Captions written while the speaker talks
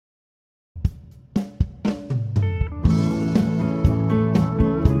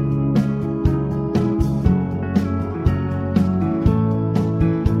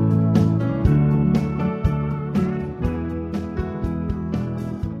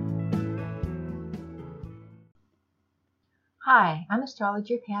Hi, I'm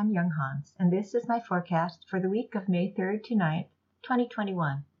astrologer Pam Younghans, and this is my forecast for the week of May 3rd to 9th,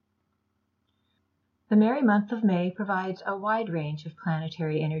 2021. The merry month of May provides a wide range of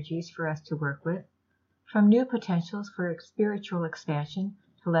planetary energies for us to work with, from new potentials for spiritual expansion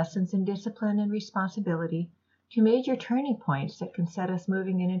to lessons in discipline and responsibility to major turning points that can set us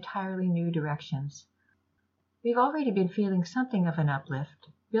moving in entirely new directions. We've already been feeling something of an uplift,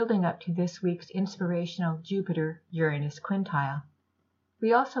 building up to this week's inspirational Jupiter-Uranus quintile.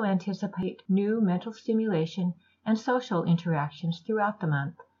 We also anticipate new mental stimulation and social interactions throughout the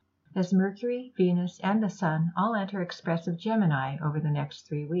month, as Mercury, Venus, and the Sun all enter expressive Gemini over the next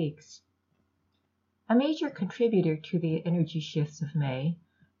 3 weeks. A major contributor to the energy shifts of May,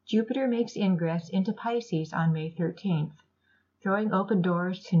 Jupiter makes ingress into Pisces on May 13th, throwing open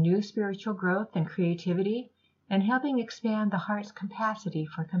doors to new spiritual growth and creativity, and helping expand the heart's capacity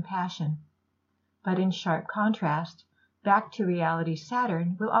for compassion. But in sharp contrast, back to reality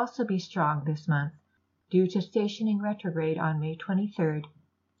Saturn will also be strong this month, due to stationing retrograde on May 23rd,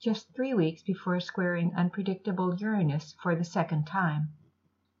 just 3 weeks before squaring unpredictable Uranus for the second time.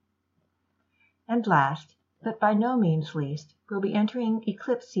 And last, but by no means least, we'll be entering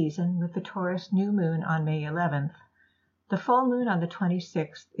eclipse season with the Taurus new moon on May 11th. The full moon on the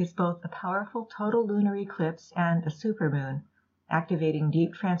 26th is both a powerful total lunar eclipse and a supermoon, activating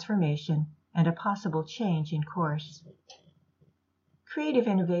deep transformation and a possible change in course. Creative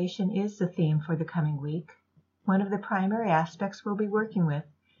innovation is the theme for the coming week. One of the primary aspects we'll be working with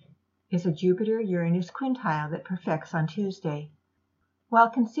is a Jupiter-Uranus quintile that perfects on Tuesday.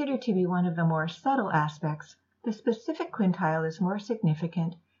 While considered to be one of the more subtle aspects, the specific quintile is more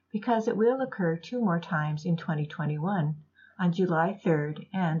significant because it will occur 2 more times in 2021, on July 3rd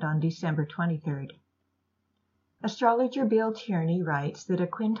and on December 23rd. Astrologer Bill Tierney writes that a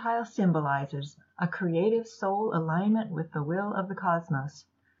quintile symbolizes a creative soul alignment with the will of the cosmos.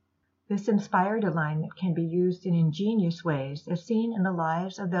 This inspired alignment can be used in ingenious ways, as seen in the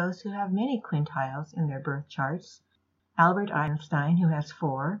lives of those who have many quintiles in their birth charts. Albert Einstein, who has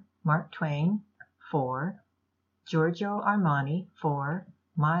 4, Mark Twain, 4, Giorgio Armani, 4,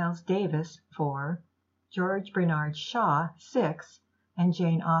 Miles Davis, 4, George Bernard Shaw, 6, and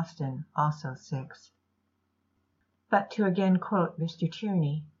Jane Austen, also 6. But to again quote Mr.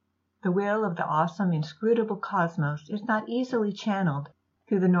 Tierney, the will of the awesome, inscrutable cosmos is not easily channeled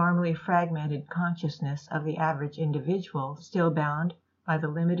through the normally fragmented consciousness of the average individual, still bound by the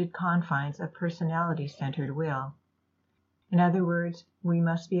limited confines of personality-centered will. In other words, we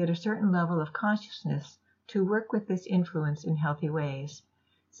must be at a certain level of consciousness to work with this influence in healthy ways,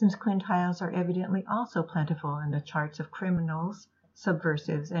 since quintiles are evidently also plentiful in the charts of criminals,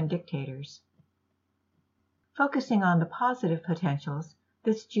 subversives, and dictators. Focusing on the positive potentials,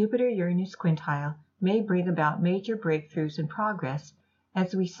 this Jupiter-Uranus quintile may bring about major breakthroughs and progress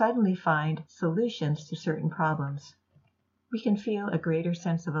as we suddenly find solutions to certain problems. We can feel a greater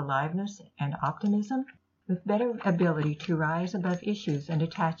sense of aliveness and optimism, with better ability to rise above issues and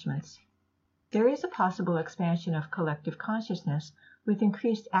attachments. There is a possible expansion of collective consciousness with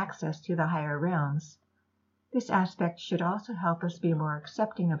increased access to the higher realms. This aspect should also help us be more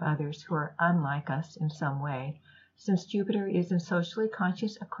accepting of others who are unlike us in some way, since Jupiter is in socially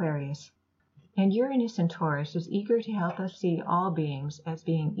conscious Aquarius, and Uranus in Taurus is eager to help us see all beings as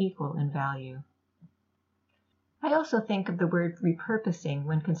being equal in value. I also think of the word repurposing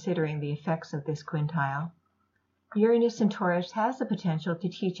when considering the effects of this quintile. Uranus in Taurus has the potential to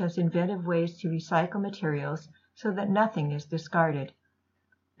teach us inventive ways to recycle materials so that nothing is discarded.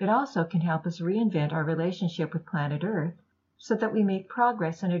 It also can help us reinvent our relationship with planet Earth so that we make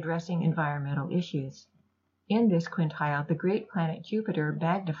progress in addressing environmental issues. In this quintile, the great planet Jupiter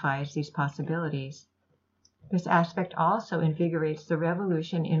magnifies these possibilities. This aspect also invigorates the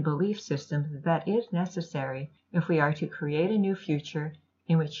revolution in belief systems that is necessary if we are to create a new future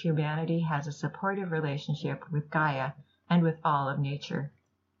in which humanity has a supportive relationship with Gaia and with all of nature.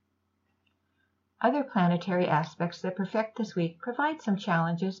 Other planetary aspects that perfect this week provide some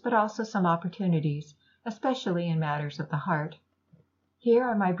challenges but also some opportunities, especially in matters of the heart. Here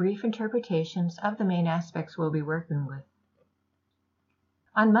are my brief interpretations of the main aspects we'll be working with.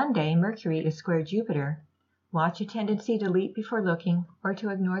 On Monday, Mercury is square Jupiter. Watch a tendency to leap before looking or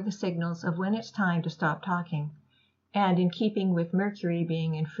to ignore the signals of when it's time to stop talking. And in keeping with Mercury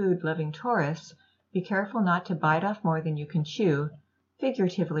being in food-loving Taurus, be careful not to bite off more than you can chew,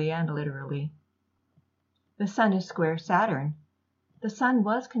 figuratively and literally. The Sun is square Saturn. The Sun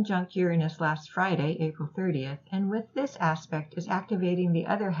was conjunct Uranus last Friday, April 30th, and with this aspect is activating the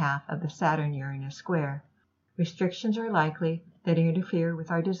other half of the Saturn-Uranus square. Restrictions are likely that interfere with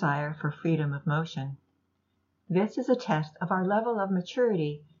our desire for freedom of motion. This is a test of our level of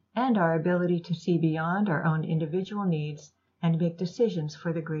maturity and our ability to see beyond our own individual needs and make decisions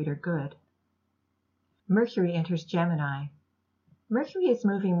for the greater good. Mercury enters Gemini. Mercury is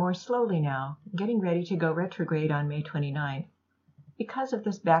moving more slowly now, getting ready to go retrograde on May 29th. Because of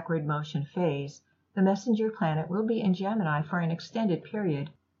this backward motion phase, the messenger planet will be in Gemini for an extended period,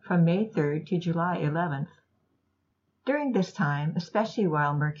 from May 3rd to July 11th. During this time, especially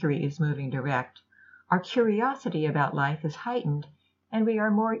while Mercury is moving direct, our curiosity about life is heightened, and we are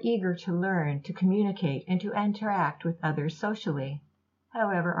more eager to learn, to communicate, and to interact with others socially.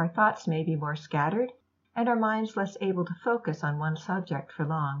 However, our thoughts may be more scattered, and our minds less able to focus on one subject for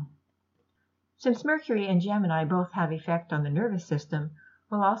long. Since Mercury and Gemini both have effect on the nervous system,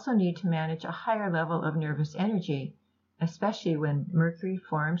 we'll also need to manage a higher level of nervous energy, especially when Mercury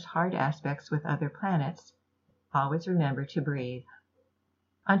forms hard aspects with other planets. Always remember to breathe.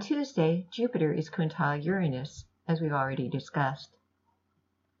 On Tuesday, Jupiter is quintile Uranus, as we've already discussed.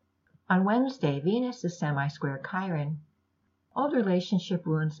 On Wednesday, Venus is semi-square Chiron. Old relationship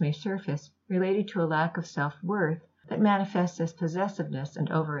wounds may surface related to a lack of self-worth that manifests as possessiveness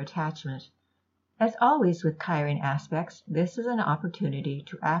and over-attachment. As always with Chiron aspects, this is an opportunity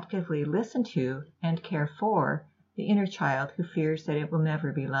to actively listen to and care for the inner child who fears that it will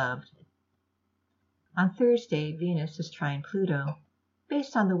never be loved. On Thursday, Venus is trine Pluto.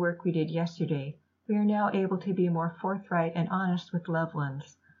 Based on the work we did yesterday, we are now able to be more forthright and honest with loved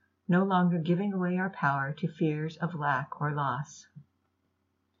ones, no longer giving away our power to fears of lack or loss.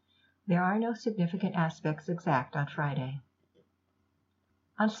 There are no significant aspects exact on Friday.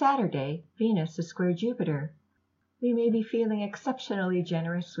 On Saturday, Venus is square Jupiter. We may be feeling exceptionally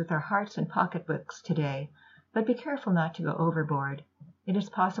generous with our hearts and pocketbooks today, but be careful not to go overboard. It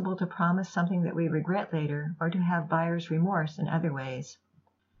is possible to promise something that we regret later, or to have buyer's remorse in other ways.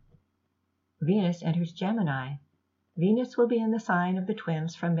 Venus enters Gemini. Venus will be in the sign of the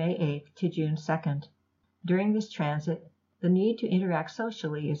Twins from May 8th to June 2nd. During this transit, the need to interact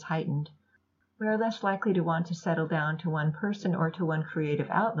socially is heightened. We are less likely to want to settle down to one person or to one creative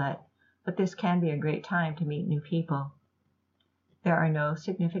outlet, but this can be a great time to meet new people. There are no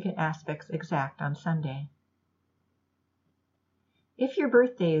significant aspects exact on Sunday. If your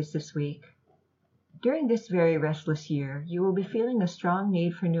birthday is this week, during this very restless year, you will be feeling a strong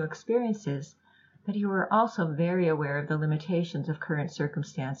need for new experiences, but you are also very aware of the limitations of current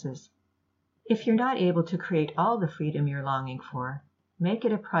circumstances. If you're not able to create all the freedom you're longing for, make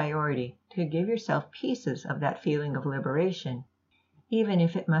it a priority to give yourself pieces of that feeling of liberation, even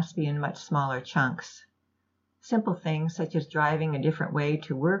if it must be in much smaller chunks. Simple things such as driving a different way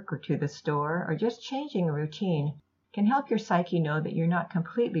to work or to the store, or just changing a routine, can help your psyche know that you're not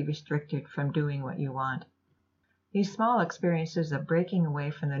completely restricted from doing what you want. These small experiences of breaking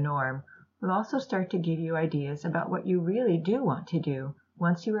away from the norm will also start to give you ideas about what you really do want to do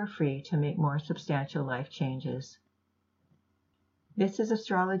once you are free to make more substantial life changes. This is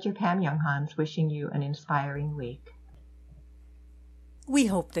astrologer Pam Younghans wishing you an inspiring week. We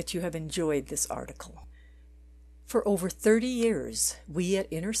hope that you have enjoyed this article. For over 30 years, we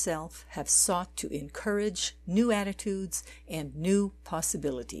at Inner Self have sought to encourage new attitudes and new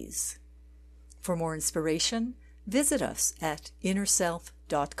possibilities. For more inspiration, visit us at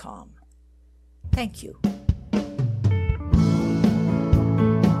innerself.com. Thank you.